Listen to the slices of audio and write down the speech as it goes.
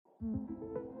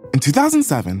In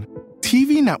 2007,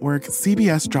 TV network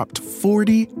CBS dropped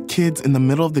 40 kids in the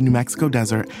middle of the New Mexico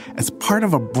desert as part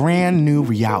of a brand new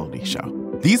reality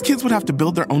show. These kids would have to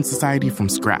build their own society from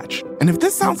scratch. And if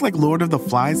this sounds like Lord of the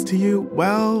Flies to you,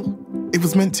 well, it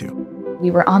was meant to. We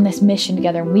were on this mission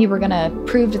together, and we were going to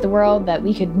prove to the world that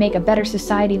we could make a better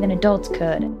society than adults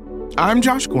could. I'm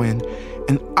Josh Gwynn,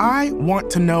 and I want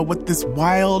to know what this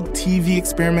wild TV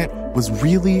experiment was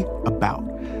really about.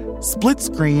 Split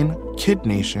Screen, Kid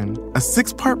Nation, a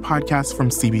 6-part podcast from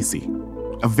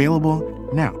CBC. Available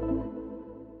now.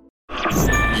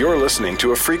 You're listening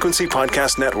to a Frequency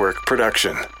Podcast Network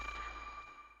production.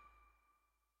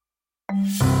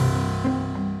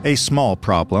 A small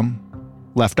problem,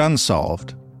 left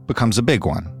unsolved, becomes a big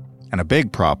one. And a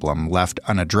big problem, left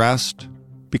unaddressed,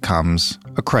 becomes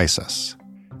a crisis.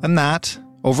 And that,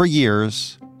 over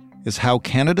years, is how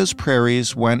Canada's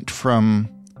prairies went from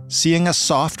seeing a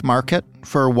soft market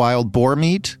for wild boar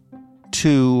meat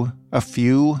to a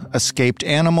few escaped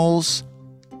animals,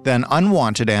 then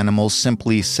unwanted animals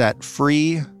simply set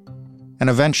free, and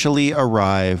eventually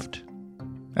arrived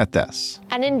at this.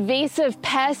 An invasive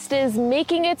pest is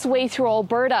making its way through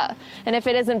Alberta, and if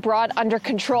it isn't brought under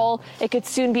control, it could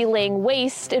soon be laying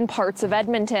waste in parts of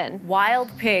Edmonton. Wild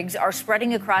pigs are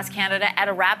spreading across Canada at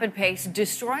a rapid pace,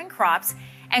 destroying crops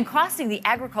and costing the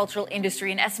agricultural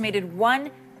industry an estimated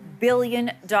 $1 billion.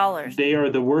 They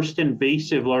are the worst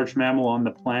invasive large mammal on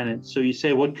the planet. So you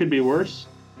say, what could be worse?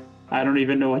 I don't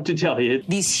even know what to tell you.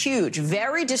 These huge,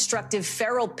 very destructive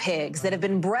feral pigs that have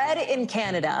been bred in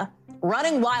Canada,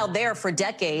 running wild there for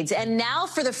decades, and now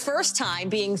for the first time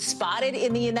being spotted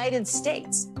in the United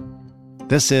States.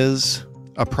 This is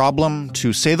a problem,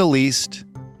 to say the least,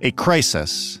 a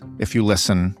crisis, if you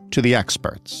listen to the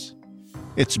experts.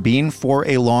 It's been for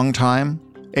a long time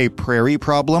a prairie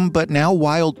problem, but now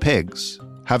wild pigs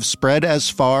have spread as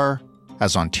far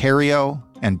as Ontario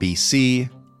and BC,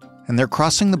 and they're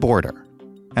crossing the border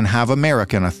and have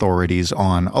American authorities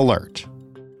on alert.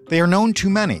 They are known to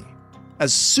many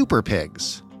as super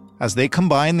pigs, as they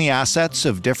combine the assets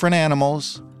of different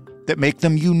animals that make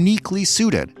them uniquely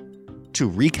suited to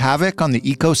wreak havoc on the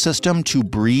ecosystem, to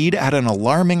breed at an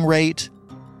alarming rate,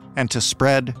 and to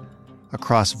spread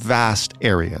across vast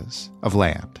areas of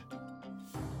land.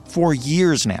 For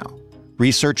years now,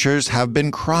 researchers have been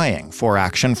crying for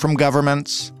action from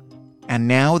governments, and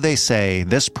now they say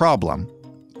this problem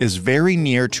is very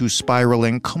near to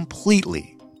spiraling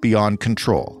completely beyond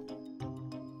control.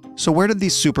 So where did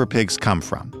these super pigs come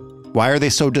from? Why are they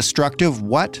so destructive?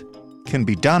 What can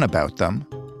be done about them?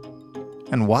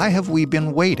 And why have we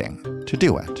been waiting to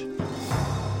do it?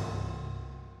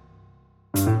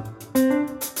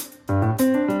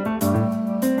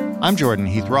 I'm Jordan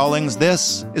Heath Rawlings.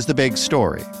 This is The Big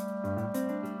Story.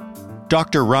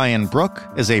 Dr. Ryan Brook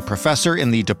is a professor in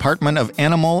the Department of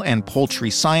Animal and Poultry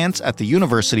Science at the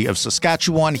University of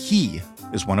Saskatchewan. He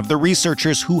is one of the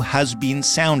researchers who has been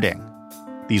sounding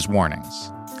these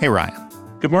warnings. Hey, Ryan.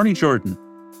 Good morning, Jordan.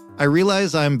 I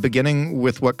realize I'm beginning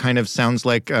with what kind of sounds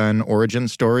like an origin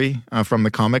story from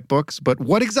the comic books, but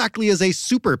what exactly is a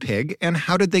super pig and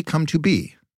how did they come to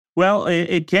be? Well,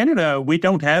 in Canada, we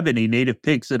don't have any native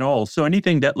pigs at all. So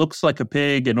anything that looks like a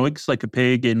pig and oinks like a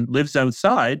pig and lives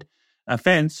outside a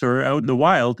fence or out in the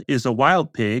wild is a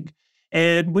wild pig.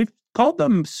 And we've called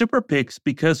them super pigs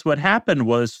because what happened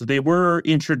was they were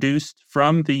introduced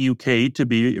from the UK to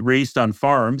be raised on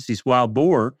farms, these wild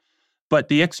boar. But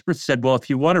the experts said, well, if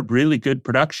you want a really good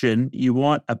production, you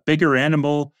want a bigger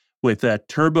animal with a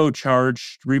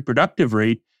turbocharged reproductive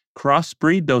rate,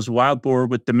 crossbreed those wild boar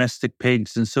with domestic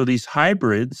pigs. And so these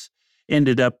hybrids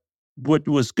ended up, what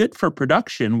was good for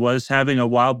production was having a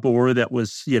wild boar that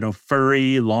was,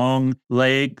 furry, long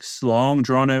legs, long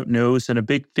drawn-out nose, and a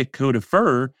big thick coat of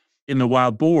fur in the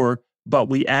wild boar. But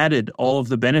we added all of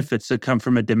the benefits that come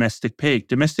from a domestic pig.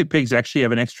 Domestic pigs actually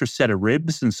have an extra set of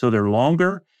ribs, and so they're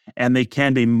longer, and they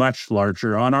can be much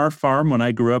larger. On our farm, when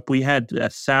I grew up, we had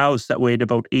sows that weighed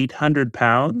about 800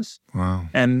 pounds. Wow.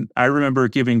 And I remember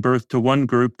giving birth to one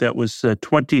group that was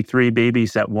 23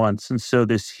 babies at once. And so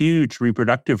this huge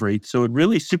reproductive rate. So it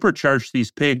really supercharged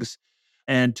these pigs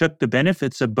and took the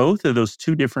benefits of both of those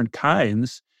two different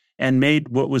kinds and made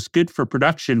what was good for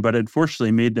production, but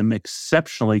unfortunately made them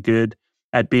exceptionally good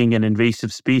at being an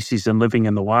invasive species and living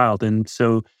in the wild. And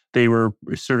so they were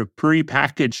sort of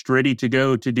pre-packaged, ready to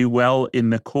go to do well in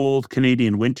the cold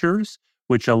Canadian winters,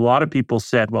 which a lot of people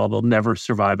said, well, they'll never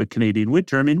survive a Canadian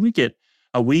winter. I mean, we get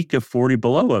a week of 40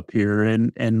 below up here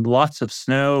and lots of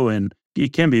snow, and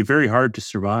it can be very hard to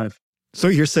survive. So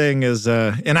you're saying is,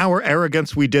 in our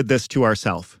arrogance, we did this to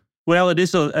ourselves? Well, it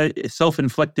is a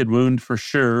self-inflicted wound for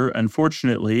sure,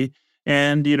 unfortunately.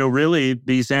 And, really,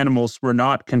 these animals were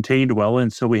not contained well.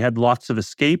 And so we had lots of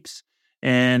escapes.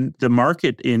 And the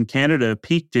market in Canada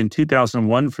peaked in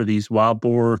 2001 for these wild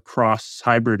boar cross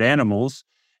hybrid animals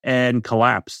and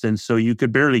collapsed. And so you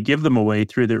could barely give them away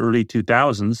through the early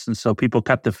 2000s. And so people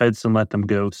cut the fence and let them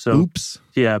go. So, Oops.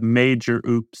 Yeah, major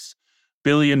oops,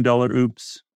 billion-dollar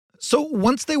oops. So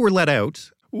once they were let out,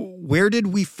 where did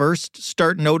we first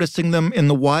start noticing them in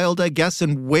the wild, I guess,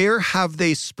 and where have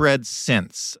they spread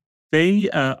since? They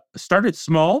started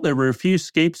small. There were a few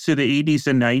escapes to the 80s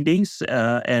and 90s,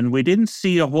 and we didn't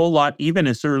see a whole lot even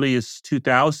as early as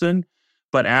 2000.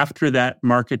 But after that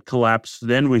market collapse,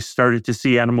 then we started to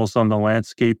see animals on the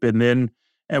landscape. And then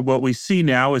what we see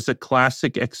now is a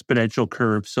classic exponential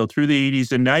curve. So through the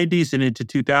 80s and 90s and into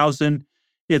 2000,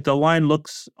 the line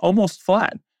looks almost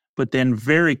flat. But then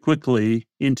very quickly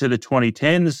into the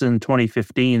 2010s and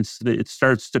 2015s, it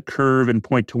starts to curve and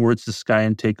point towards the sky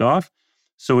and take off.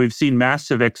 So we've seen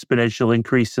massive exponential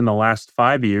increase in the last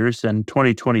 5 years, and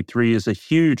 2023 is a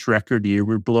huge record year.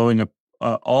 We're blowing up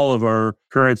all of our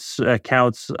current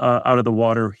counts out of the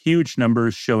water, huge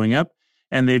numbers showing up,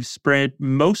 and they've spread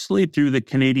mostly through the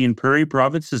Canadian prairie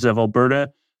provinces of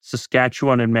Alberta,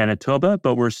 Saskatchewan, and Manitoba,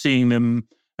 but we're seeing them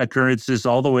occurrences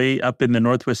all the way up in the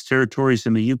Northwest Territories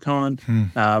in the Yukon,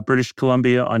 British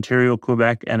Columbia, Ontario,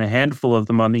 Quebec, and a handful of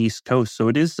them on the East Coast. So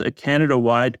it is a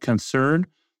Canada-wide concern,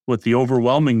 with the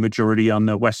overwhelming majority on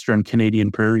the Western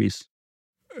Canadian prairies.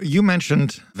 You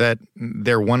mentioned that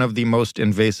they're one of the most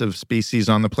invasive species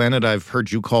on the planet. I've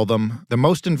heard you call them the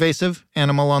most invasive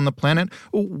animal on the planet.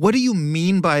 What do you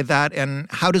mean by that, and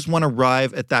how does one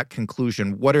arrive at that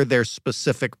conclusion? What are their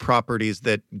specific properties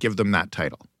that give them that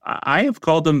title? I have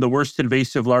called them the worst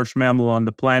invasive large mammal on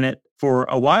the planet for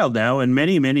a while now, and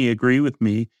many agree with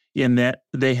me in that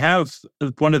they have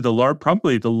one of the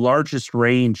probably the largest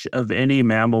range of any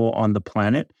mammal on the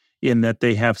planet, in that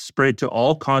they have spread to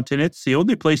all continents. The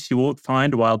only place you won't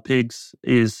find wild pigs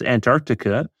is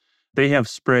Antarctica. They have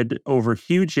spread over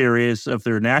huge areas of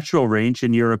their natural range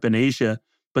in Europe and Asia,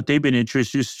 but they've been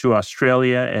introduced to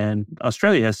Australia, and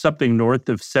Australia has something north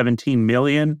of 17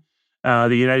 million.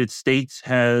 The United States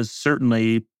has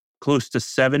certainly close to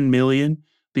 7 million.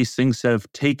 These things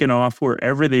have taken off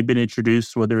wherever they've been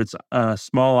introduced, whether it's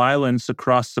small islands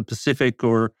across the Pacific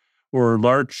or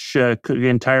large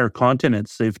entire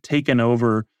continents. They've taken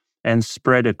over and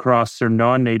spread across their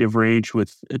non-native range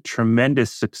with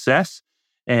tremendous success,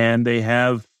 and they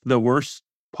have the worst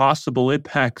possible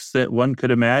impacts that one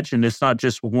could imagine. It's not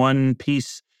just one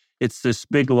piece. It's this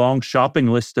big, long shopping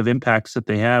list of impacts that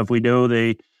they have. We know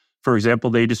for example,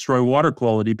 they destroy water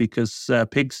quality because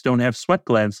pigs don't have sweat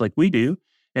glands like we do.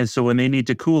 And so when they need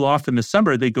to cool off in the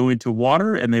summer, they go into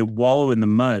water and they wallow in the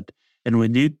mud. And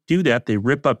when you do that, they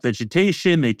rip up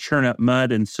vegetation, they churn up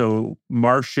mud. And so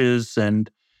marshes and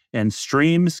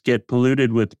streams get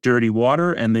polluted with dirty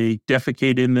water, and they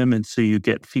defecate in them. And so you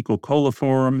get fecal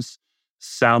coliforms,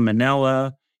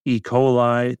 salmonella, E.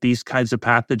 coli, these kinds of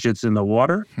pathogens in the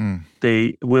water.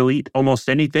 They will eat almost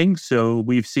anything. So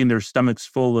we've seen their stomachs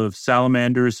full of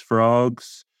salamanders,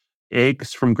 frogs,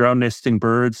 eggs from ground nesting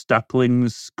birds,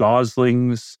 ducklings,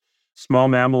 goslings, small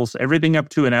mammals, everything up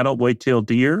to an adult white-tailed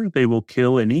deer, they will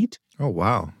kill and eat. Oh,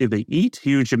 wow. They eat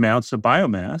huge amounts of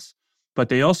biomass, but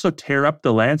they also tear up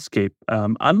the landscape.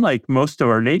 Unlike most of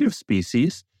our native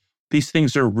species, these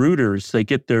things are rooters. They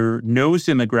get their nose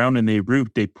in the ground and they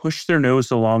root. They push their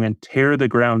nose along and tear the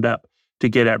ground up to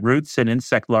get at roots and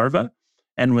insect larvae.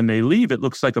 And when they leave, it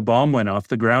looks like a bomb went off.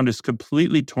 The ground is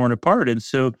completely torn apart. And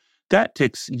so that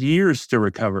takes years to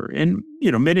recover. In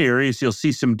many areas, you'll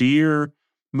see some deer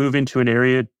move into an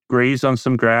area, graze on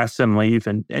some grass, and leave,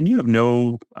 and you have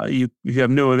no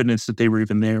evidence that they were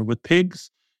even there. With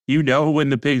pigs, when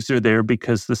the pigs are there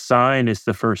because the sign is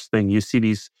the first thing. You see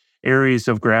these areas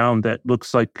of ground that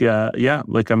looks like a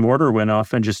mortar went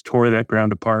off and just tore that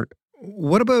ground apart.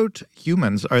 What about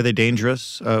humans? Are they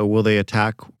dangerous? Will they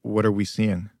attack? What are we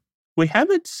seeing? We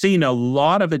haven't seen a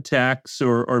lot of attacks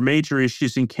or major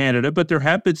issues in Canada, but there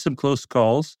have been some close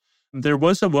calls. There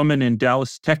was a woman in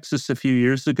Dallas, Texas a few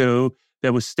years ago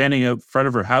that was standing out front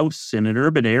of her house in an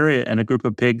urban area, and a group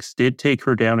of pigs did take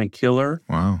her down and kill her.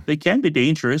 Wow. They can be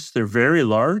dangerous. They're very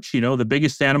large. The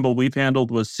biggest animal we've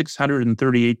handled was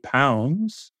 638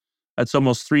 pounds. That's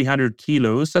almost 300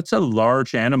 kilos. That's a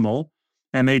large animal.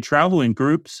 And they travel in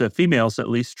groups, females at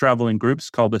least travel in groups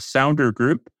called a sounder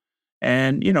group.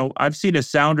 And, I've seen a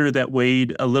sounder that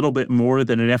weighed a little bit more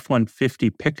than an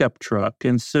F-150 pickup truck.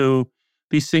 And so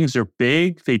these things are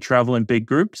big. They travel in big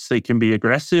groups. They can be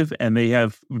aggressive, and they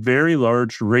have very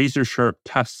large razor-sharp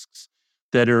tusks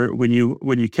that are, when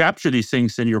you capture these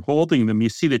things and you're holding them, you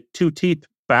see the two teeth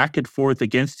back and forth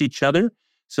against each other.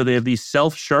 So they have these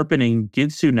self-sharpening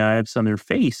Ginsu knives on their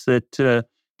face that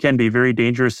can be very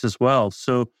dangerous as well.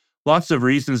 So lots of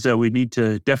reasons that we need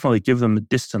to definitely give them a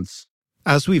distance.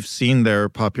 As we've seen their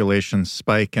populations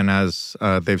spike and as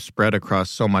they've spread across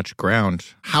so much ground,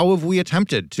 how have we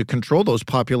attempted to control those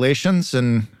populations?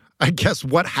 And I guess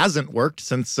what hasn't worked,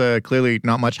 since clearly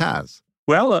not much has?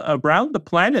 Well, around the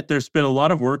planet, there's been a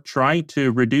lot of work trying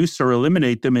to reduce or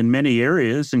eliminate them in many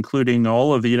areas, including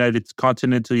all of the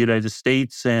continental United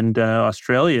States and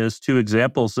Australia as two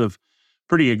examples of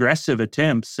pretty aggressive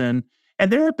attempts. And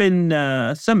there have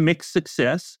been some mixed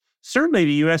success. Certainly,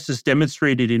 the U.S. has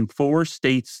demonstrated in 4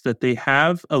 states that they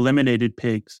have eliminated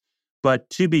pigs. But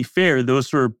to be fair,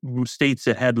 those were states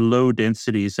that had low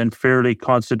densities and fairly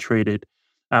concentrated.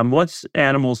 Once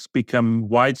animals become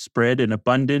widespread and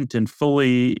abundant and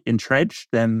fully entrenched,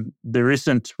 then there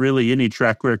isn't really any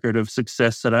track record of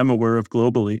success that I'm aware of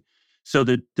globally. So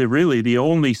the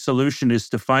only solution is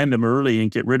to find them early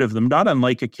and get rid of them, not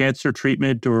unlike a cancer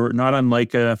treatment or not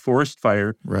unlike a forest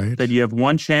fire. Right. That you have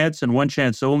one chance and one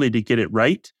chance only to get it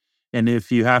right. And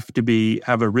if you have to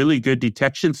have a really good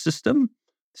detection system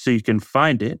so you can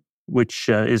find it, which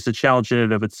is a challenge in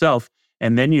and of itself,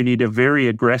 and then you need a very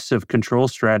aggressive control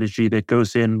strategy that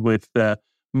goes in with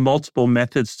multiple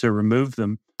methods to remove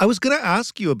them. I was going to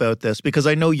ask you about this because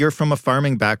I know you're from a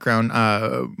farming background.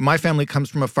 My family comes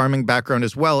from a farming background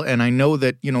as well. And I know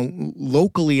that,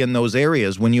 locally in those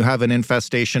areas, when you have an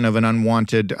infestation of an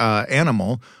unwanted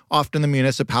animal, often the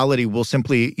municipality will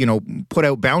simply, put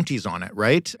out bounties on it,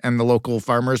 right? And the local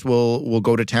farmers will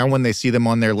go to town when they see them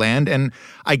on their land. And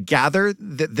I gather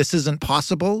that this isn't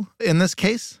possible in this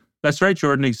case? That's right,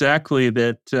 Jordan, exactly.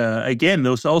 That, again,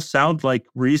 those all sound like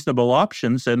reasonable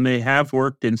options, and they have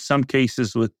worked in some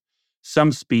cases with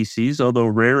some species, although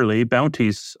rarely.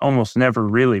 Bounties almost never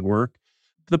really work.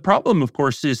 The problem, of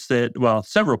course, is that,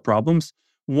 several problems.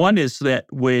 One is that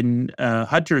when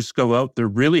hunters go out, they're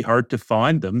really hard to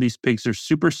find them. These pigs are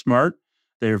super smart.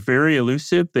 They're very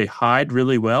elusive. They hide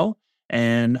really well.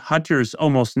 And hunters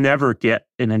almost never get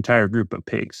an entire group of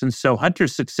pigs. And so hunter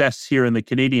success here in the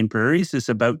Canadian prairies is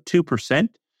about 2%.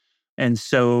 And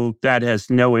so that has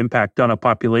no impact on a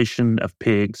population of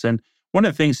pigs. And one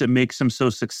of the things that makes them so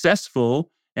successful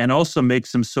and also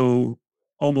makes them so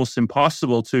almost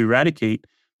impossible to eradicate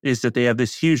is that they have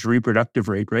this huge reproductive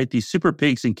rate, right? These super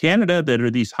pigs in Canada that are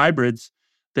these hybrids,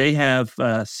 they have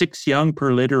 6 young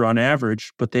per litter on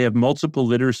average, but they have multiple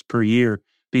litters per year.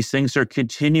 These things are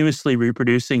continuously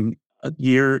reproducing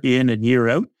year in and year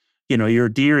out. Your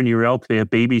deer and your elk, they have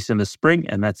babies in the spring,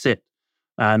 and that's it.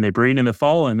 And they breed in the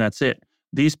fall, and that's it.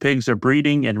 These pigs are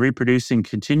breeding and reproducing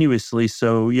continuously.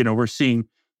 So, we're seeing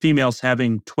females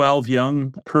having 12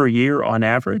 young per year on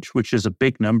average, which is a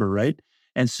big number, right?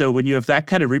 And so when you have that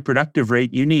kind of reproductive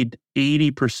rate, you need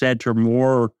 80% or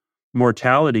more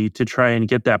mortality to try and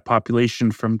get that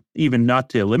population from, even not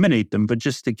to eliminate them, but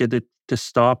just to get it to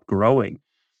stop growing.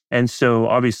 And so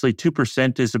obviously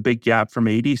 2% is a big gap from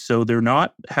 80. So they're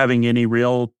not having any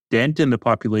real dent in the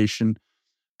population.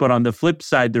 But on the flip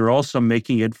side, they're also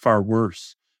making it far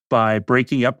worse by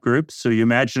breaking up groups. So you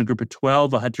imagine a group of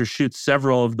 12, a hunter shoots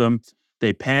several of them.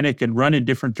 They panic and run in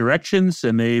different directions,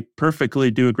 and they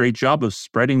perfectly do a great job of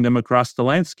spreading them across the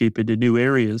landscape into new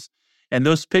areas. And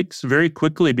those pigs very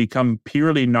quickly become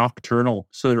purely nocturnal.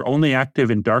 So they're only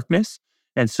active in darkness.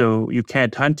 And so you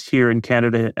can't hunt here in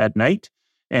Canada at night.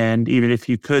 And even if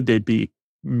you could, they'd be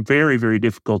very, very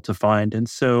difficult to find. And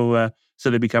so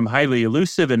they become highly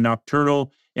elusive and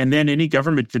nocturnal. And then any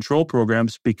government control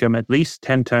programs become at least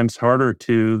 10 times harder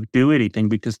to do anything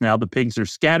because now the pigs are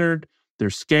scattered, they're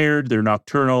scared, they're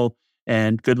nocturnal,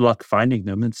 and good luck finding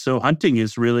them. And so hunting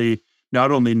is really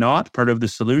not only not part of the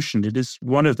solution, it is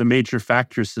one of the major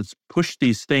factors that's pushed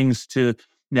these things to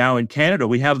now in Canada.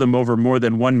 We have them over more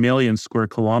than 1 million square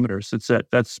kilometers.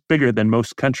 That's bigger than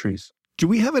most countries. Do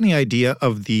we have any idea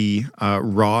of the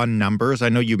raw numbers? I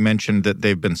know you mentioned that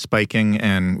they've been spiking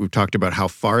and we've talked about how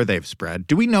far they've spread.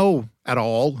 Do we know at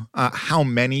all how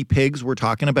many pigs we're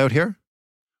talking about here?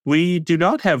 We do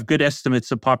not have good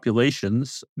estimates of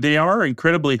populations. They are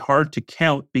incredibly hard to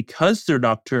count because they're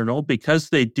nocturnal, because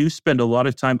they do spend a lot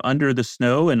of time under the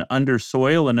snow and under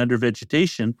soil and under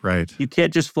vegetation. Right. You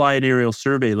can't just fly an aerial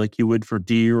survey like you would for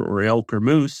deer or elk or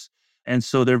moose. And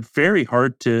so they're very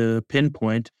hard to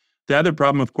pinpoint. The other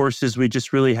problem, of course, is we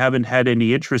just really haven't had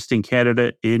any interest in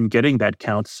Canada in getting that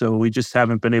count. So we just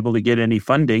haven't been able to get any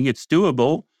funding. It's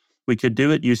doable. We could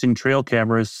do it using trail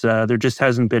cameras. There just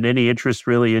hasn't been any interest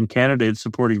really in Canada in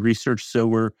supporting research. So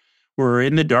we're we're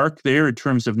in the dark there in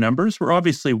terms of numbers. We're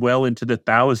obviously well into the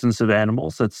thousands of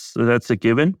animals. That's a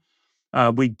given.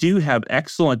 We do have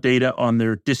excellent data on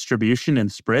their distribution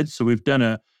and spread. So we've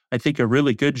done I think, a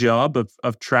really good job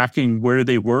of tracking where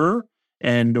they were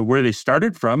and where they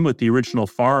started from with the original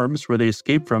farms where they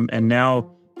escaped from, and now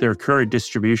their current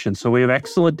distribution. So we have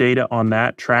excellent data on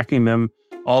that, tracking them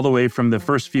all the way from the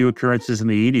first few occurrences in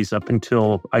the 80s up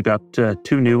until I got 2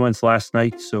 new ones last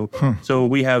night. So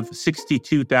we have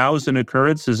 62,000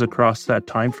 occurrences across that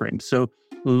time frame. So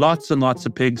lots and lots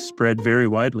of pigs spread very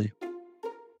widely.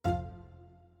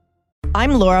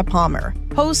 I'm Laura Palmer,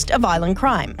 host of Island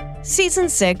Crime. Season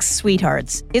 6,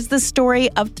 Sweethearts, is the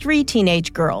story of 3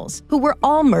 teenage girls who were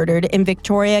all murdered in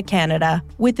Victoria, Canada,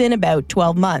 within about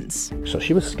 12 months. So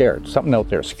she was scared. Something out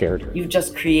there scared her. You've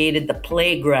just created the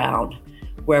playground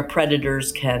where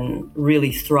predators can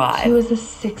really thrive. She was a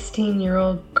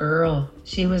 16-year-old girl.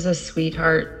 She was a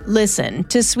sweetheart. Listen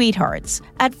to Sweethearts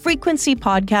at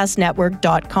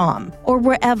frequencypodcastnetwork.com or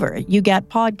wherever you get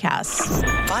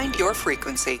podcasts. Find your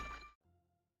frequency.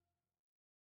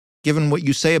 Given what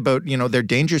you say about, their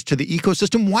dangers to the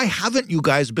ecosystem, why haven't you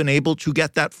guys been able to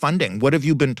get that funding? What have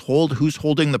you been told? Who's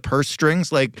holding the purse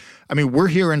strings? We're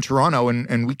here in Toronto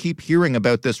and we keep hearing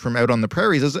about this from out on the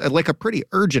prairies as like a pretty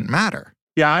urgent matter.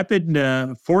 Yeah, I've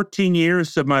been 14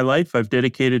 years of my life I've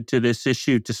dedicated to this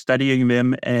issue, to studying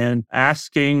them and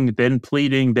asking, then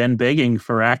pleading, then begging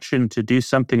for action to do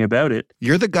something about it.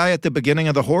 You're the guy at the beginning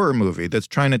of the horror movie that's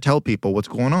trying to tell people what's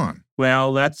going on.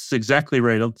 Well, that's exactly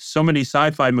right. So many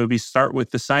sci-fi movies start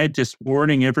with the scientists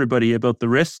warning everybody about the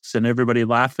risks and everybody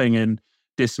laughing and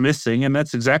dismissing. And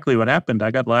that's exactly what happened.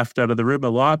 I got laughed out of the room a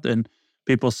lot, and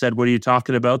people said, what are you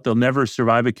talking about? They'll never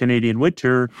survive a Canadian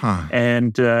winter.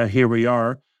 And here we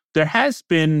are. There has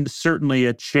been certainly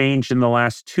a change in the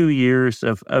last 2 years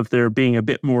of there being a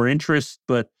bit more interest.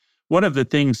 But one of the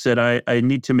things that I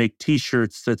need to make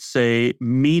T-shirts that say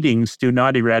meetings do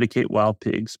not eradicate wild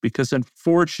pigs, because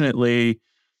unfortunately,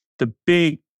 the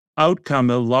big outcome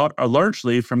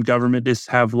largely from government is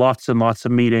have lots and lots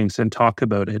of meetings and talk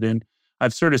about it. And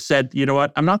I've sort of said, you know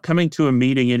what, I'm not coming to a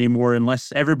meeting anymore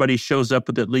unless everybody shows up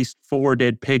with at least 4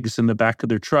 dead pigs in the back of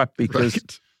their truck, because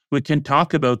we can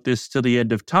talk about this till the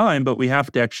end of time, but we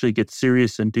have to actually get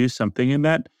serious and do something. And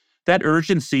that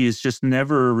urgency has just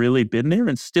never really been there.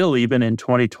 And still, even in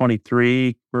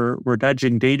 2023, we're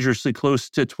nudging dangerously close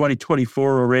to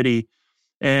 2024 already,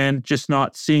 and just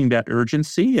not seeing that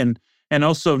urgency. And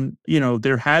also,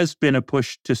 there has been a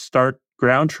push to start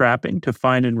ground trapping to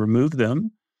find and remove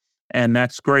them. And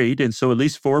that's great. And so at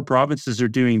least 4 provinces are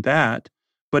doing that.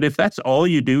 But if that's all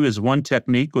you do is one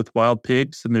technique with wild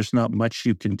pigs, then there's not much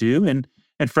you can do. And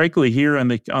frankly, here on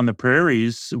the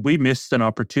prairies, we missed an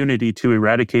opportunity to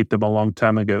eradicate them a long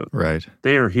time ago. Right.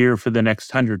 They are here for the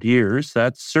next 100 years.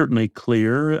 That's certainly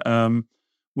clear.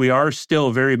 We are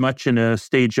still very much in a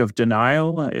stage of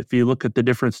denial. If you look at the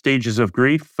different stages of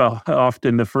grief,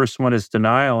 often the first one is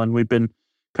denial, and we've been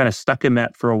kind of stuck in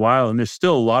that for a while. And there's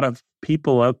still a lot of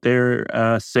people out there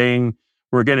saying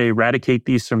we're going to eradicate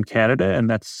these from Canada. And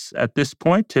that's, at this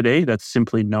point today, that's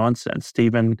simply nonsense to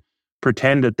even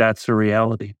pretend that that's a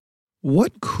reality.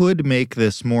 What could make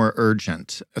this more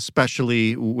urgent,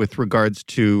 especially with regards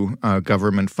to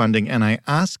government funding? And I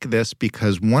ask this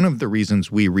because one of the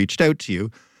reasons we reached out to you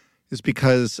is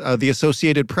because the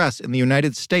Associated Press in the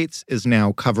United States is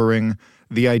now covering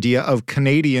the idea of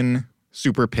Canadian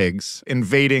super pigs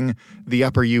invading the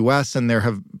upper U.S., and there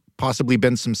have possibly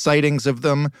been some sightings of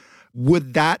them.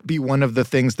 Would that be one of the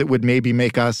things that would maybe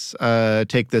make us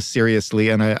take this seriously?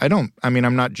 And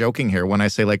I'm not joking here when I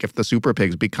say, if the super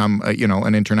pigs become,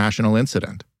 an international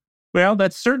incident. Well,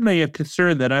 that's certainly a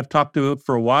concern that I've talked about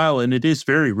for a while, and it is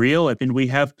very real. I mean, we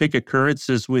have pig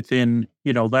occurrences within,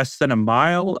 less than a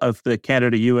mile of the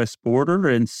Canada-U.S. border,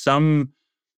 and some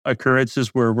occurrences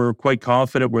where we're quite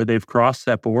confident where they've crossed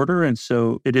that border. And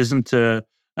so it isn't a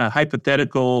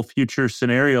hypothetical future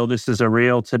scenario. This is a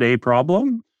real today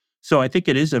problem. So I think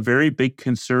it is a very big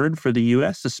concern for the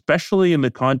U.S., especially in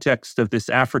the context of this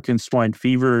African swine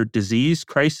fever disease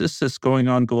crisis that's going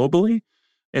on globally.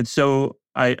 And so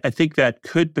I think that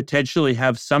could potentially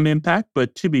have some impact.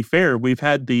 But to be fair, we've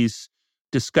had these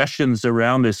discussions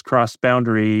around this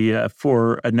cross-boundary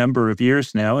for a number of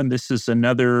years now. And this is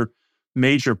another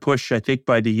major push, I think,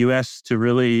 by the U.S. to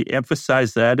really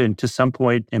emphasize that and to some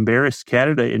point embarrass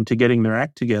Canada into getting their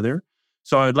act together.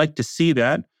 So I'd like to see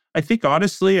that. I think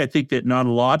that not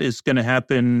a lot is going to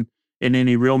happen in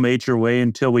any real major way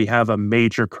until we have a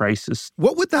major crisis.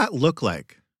 What would that look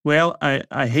like? Well,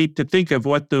 I hate to think of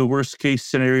what the worst case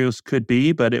scenarios could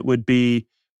be, but it would be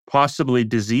possibly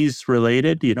disease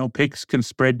related. Pigs can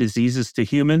spread diseases to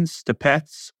humans, to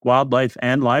pets, wildlife,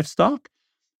 and livestock.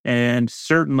 And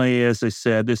certainly, as I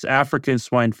said, this African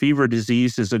swine fever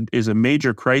disease is a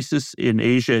major crisis in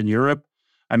Asia and Europe.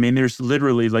 I mean, there's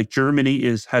literally, like, Germany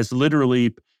has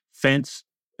literally fenced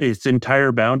its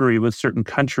entire boundary with certain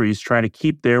countries trying to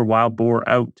keep their wild boar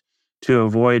out to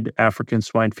avoid African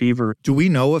swine fever. Do we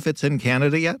know if it's in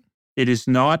Canada yet? It has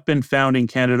not been found in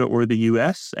Canada or the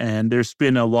US, and there's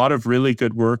been a lot of really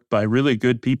good work by really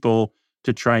good people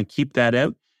to try and keep that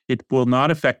out. It will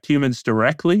not affect humans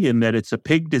directly in that it's a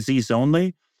pig disease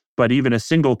only, but even a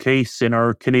single case in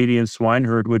our Canadian swine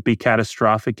herd would be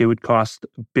catastrophic. It would cost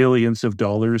billions of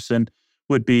dollars and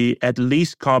would be at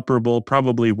least comparable,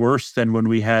 probably worse than when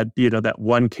we had, that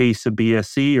one case of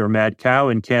BSE or mad cow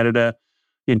in Canada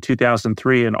in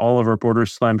 2003, and all of our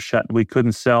borders slammed shut. We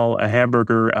couldn't sell a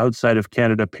hamburger outside of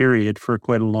Canada, period, for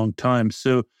quite a long time.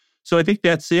 So I think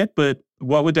that's it. But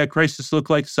what would that crisis look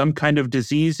like? Some kind of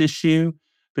disease issue,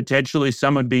 potentially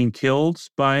someone being killed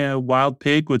by a wild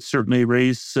pig would certainly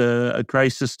raise a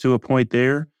crisis to a point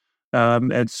there.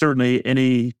 And certainly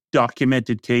any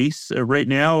documented case. Right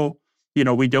now,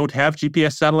 we don't have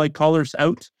GPS satellite collars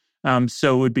out.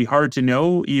 So it would be hard to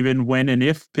know even when and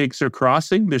if pigs are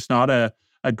crossing. There's not a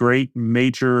great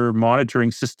major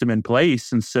monitoring system in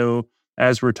place. And so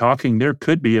as we're talking, there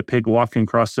could be a pig walking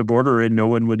across the border and no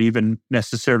one would even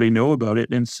necessarily know about it.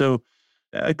 And so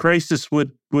a crisis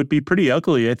would be pretty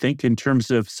ugly, I think, in terms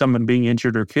of someone being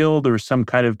injured or killed or some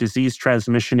kind of disease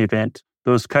transmission event,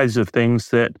 those kinds of things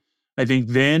that I think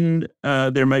then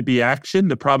there might be action.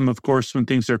 The problem, of course, when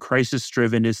things are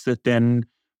crisis-driven is that then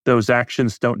those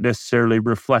actions don't necessarily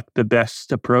reflect the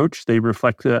best approach. They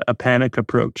reflect a panic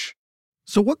approach.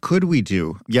 So what could we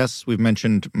do? Yes, we've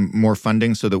mentioned more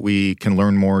funding so that we can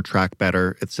learn more, track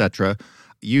better, etc.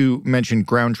 You mentioned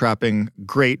ground trapping,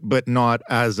 great, but not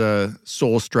as a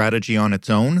sole strategy on its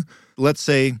own. Let's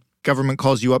say government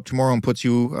calls you up tomorrow and puts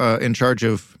you in charge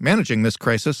of managing this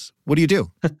crisis. What do you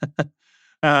do?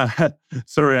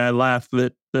 Sorry, I laughed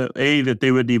that A, that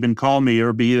they would even call me,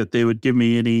 or B, that they would give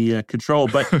me any control.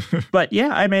 But yeah,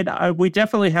 I mean, we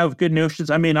definitely have good notions.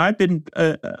 I mean, I've been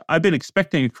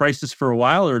expecting a crisis for a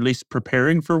while, or at least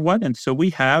preparing for one, and so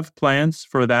we have plans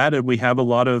for that, and we have a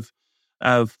lot of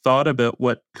thought about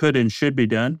what could and should be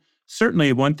done.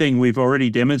 Certainly, one thing we've already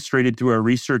demonstrated through our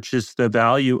research is the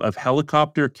value of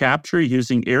helicopter capture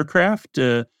using aircraft.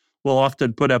 We'll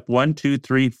often put up 1, 2,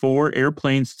 3, 4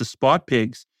 airplanes to spot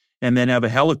pigs and then have a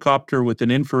helicopter with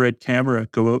an infrared camera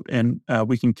go out and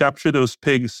we can capture those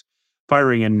pigs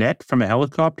firing a net from a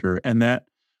helicopter. And that,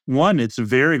 one, it's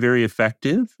very, very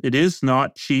effective. It is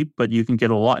not cheap, but you can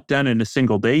get a lot done in a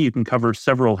single day. You can cover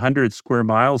several hundred square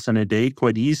miles in a day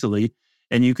quite easily,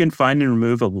 and you can find and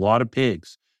remove a lot of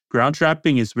pigs. Ground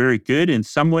trapping is very good in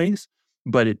some ways,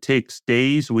 but it takes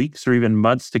days, weeks, or even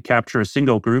months to capture a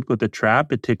single group with a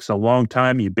trap. It takes a long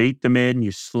time. You bait them in,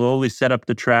 you slowly set up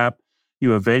the trap,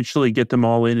 you eventually get them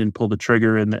all in and pull the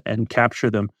trigger and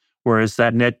capture them. Whereas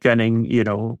that net gunning,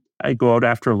 I go out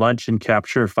after lunch and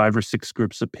capture 5 or 6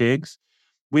 groups of pigs.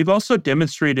 We've also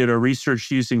demonstrated our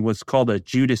research using what's called a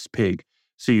Judas pig.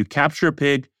 So you capture a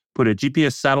pig, put a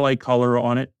GPS satellite collar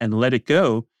on it, and let it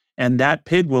go. And that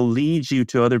pig will lead you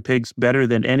to other pigs better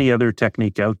than any other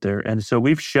technique out there. And so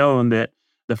we've shown that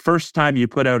the first time you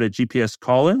put out a GPS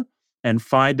collar and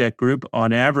find that group,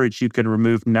 on average, you can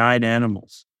remove 9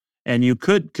 animals. And you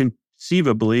could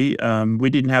conceivably, we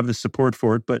didn't have the support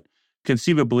for it, but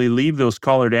conceivably leave those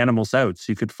collared animals out.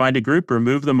 So you could find a group,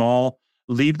 remove them all,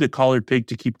 leave the collared pig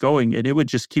to keep going, and it would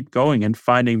just keep going and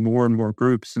finding more and more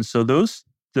groups. And so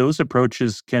those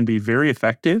approaches can be very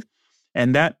effective.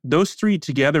 And those three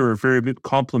together are very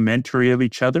complementary of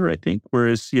each other, I think.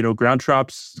 Whereas, ground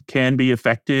traps can be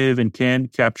effective and can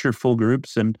capture full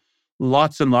groups, and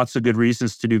lots of good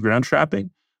reasons to do ground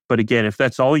trapping. But again, if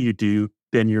that's all you do,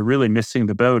 then you're really missing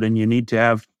the boat, and you need to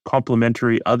have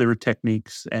complementary other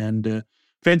techniques. And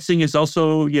fencing is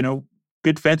also,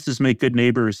 good fences make good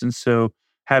neighbors. And so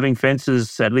having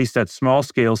fences, at least at small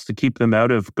scales, to keep them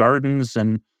out of gardens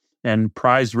and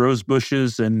prized rose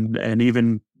bushes and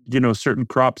even certain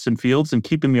crops and fields, and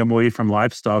keeping them away from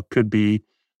livestock could be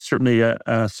certainly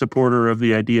a supporter of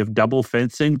the idea of double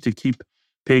fencing to keep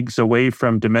pigs away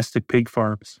from domestic pig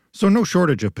farms. So no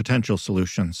shortage of potential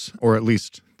solutions, or at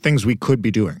least things we could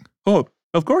be doing. Oh,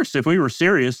 of course, if we were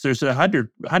serious, there's 100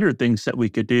 things that we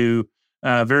could do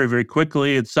very, very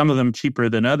quickly, and some of them cheaper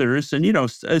than others. And,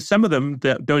 some of them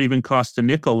that don't even cost a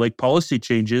nickel, like policy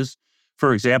changes.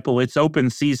 For example, it's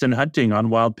open season hunting on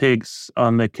wild pigs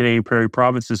on the Canadian prairie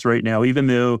provinces right now, even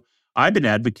though I've been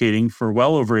advocating for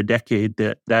well over a decade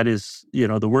that is,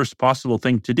 the worst possible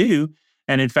thing to do.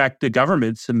 And in fact, the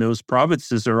governments in those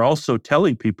provinces are also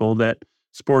telling people that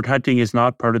sport hunting is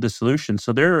not part of the solution.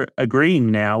 So they're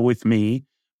agreeing now with me,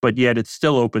 but yet it's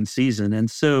still open season. And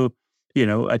so,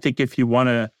 I think if you want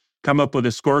to come up with a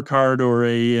scorecard or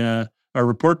a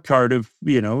report card of,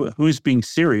 who's being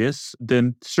serious,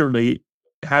 then certainly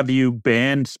have you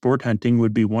banned sport hunting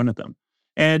would be one of them.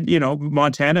 And,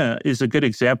 Montana is a good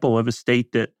example of a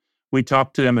state that we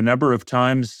talked to them a number of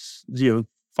times,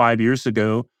 5 years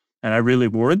ago, and I really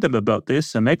warned them about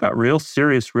this, and they got real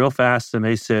serious real fast, and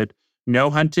they said, no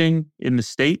hunting in the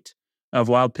state of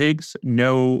wild pigs,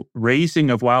 no raising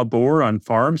of wild boar on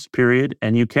farms, period,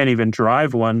 and you can't even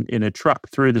drive one in a truck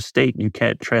through the state, and you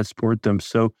can't transport them.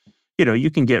 So,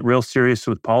 you can get real serious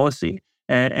with policy.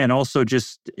 And also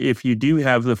just if you do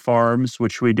have the farms,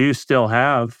 which we do still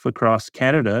have across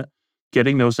Canada,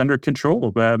 getting those under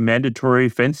control, mandatory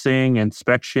fencing,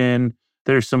 inspection.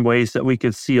 There's some ways that we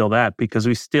could seal that because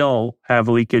we still have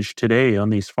leakage today on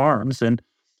these farms. And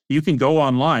you can go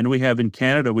online. We have in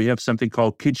Canada, we have something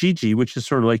called Kijiji, which is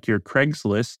sort of like your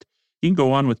Craigslist. You can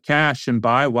go on with cash and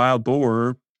buy wild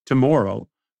boar tomorrow,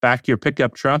 back your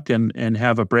pickup truck and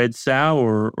have a bred sow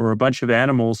or a bunch of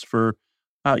animals for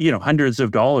hundreds of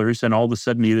dollars, and all of a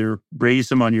sudden either raise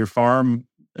them on your farm,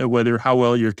 whether how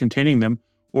well you're containing them,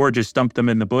 or just dump them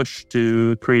in the bush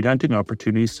to create hunting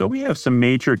opportunities. So we have some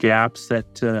major gaps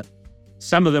that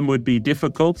some of them would be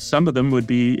difficult, some of them would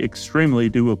be extremely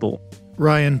doable.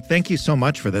 Ryan, thank you so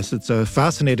much for this. It's a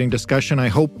fascinating discussion. I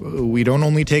hope we don't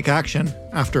only take action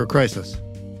after a crisis.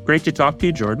 Great to talk to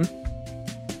you, Jordan.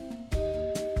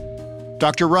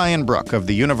 Dr. Ryan Brook of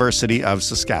the University of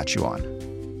Saskatchewan.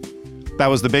 That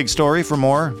was the big story. For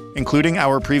more, including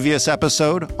our previous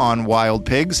episode on wild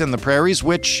pigs in the prairies,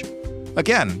 which,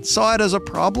 again, saw it as a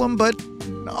problem, but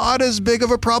not as big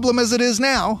of a problem as it is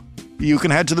now. You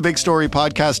can head to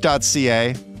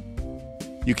thebigstorypodcast.ca.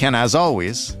 You can, as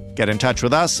always, get in touch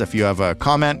with us if you have a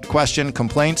comment, question,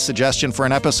 complaint, suggestion for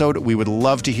an episode. We would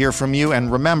love to hear from you.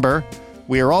 And remember,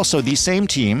 we are also the same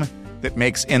team that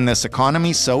makes In This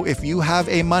Economy. So if you have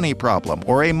a money problem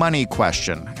or a money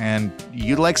question and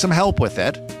you'd like some help with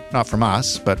it, not from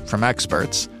us, but from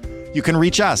experts, you can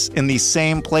reach us in these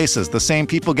same places. The same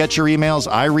people get your emails.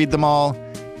 I read them all.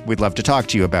 We'd love to talk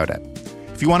to you about it.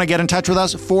 If you want to get in touch with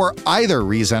us for either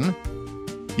reason,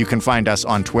 you can find us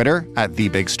on Twitter at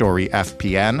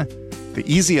TheBigStoryFPN. The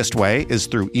easiest way is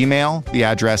through email. The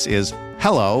address is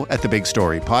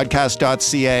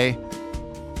hello@thebigstorypodcast.ca.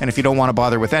 And if you don't want to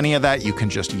bother with any of that, you can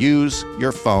just use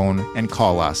your phone and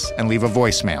call us and leave a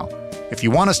voicemail. If you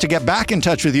want us to get back in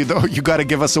touch with you, though, you got to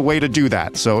give us a way to do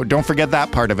that. So don't forget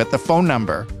that part of it. The phone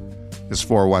number is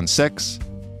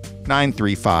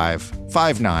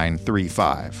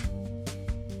 416-935-5935.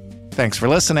 Thanks for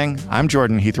listening. I'm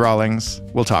Jordan Heath Rawlings.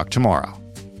 We'll talk tomorrow.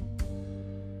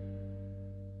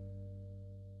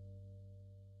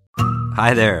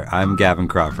 Hi there, I'm Gavin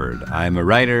Crawford. I'm a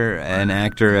writer, an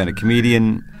actor, and a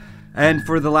comedian. And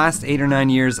for the last 8 or 9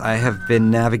 years, I have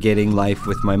been navigating life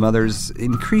with my mother's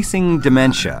increasing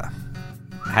dementia.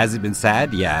 Has it been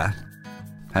sad? Yeah.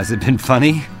 Has it been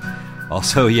funny?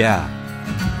 Also, yeah.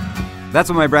 That's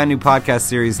what my brand new podcast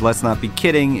series, Let's Not Be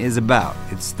Kidding, is about.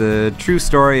 It's the true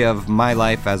story of my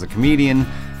life as a comedian,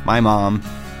 my mom,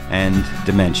 and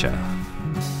dementia.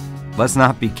 Let's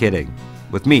Not Be Kidding.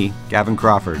 With me, Gavin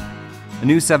Crawford. A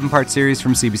new 7-part series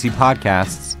from CBC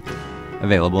Podcasts,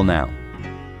 available now.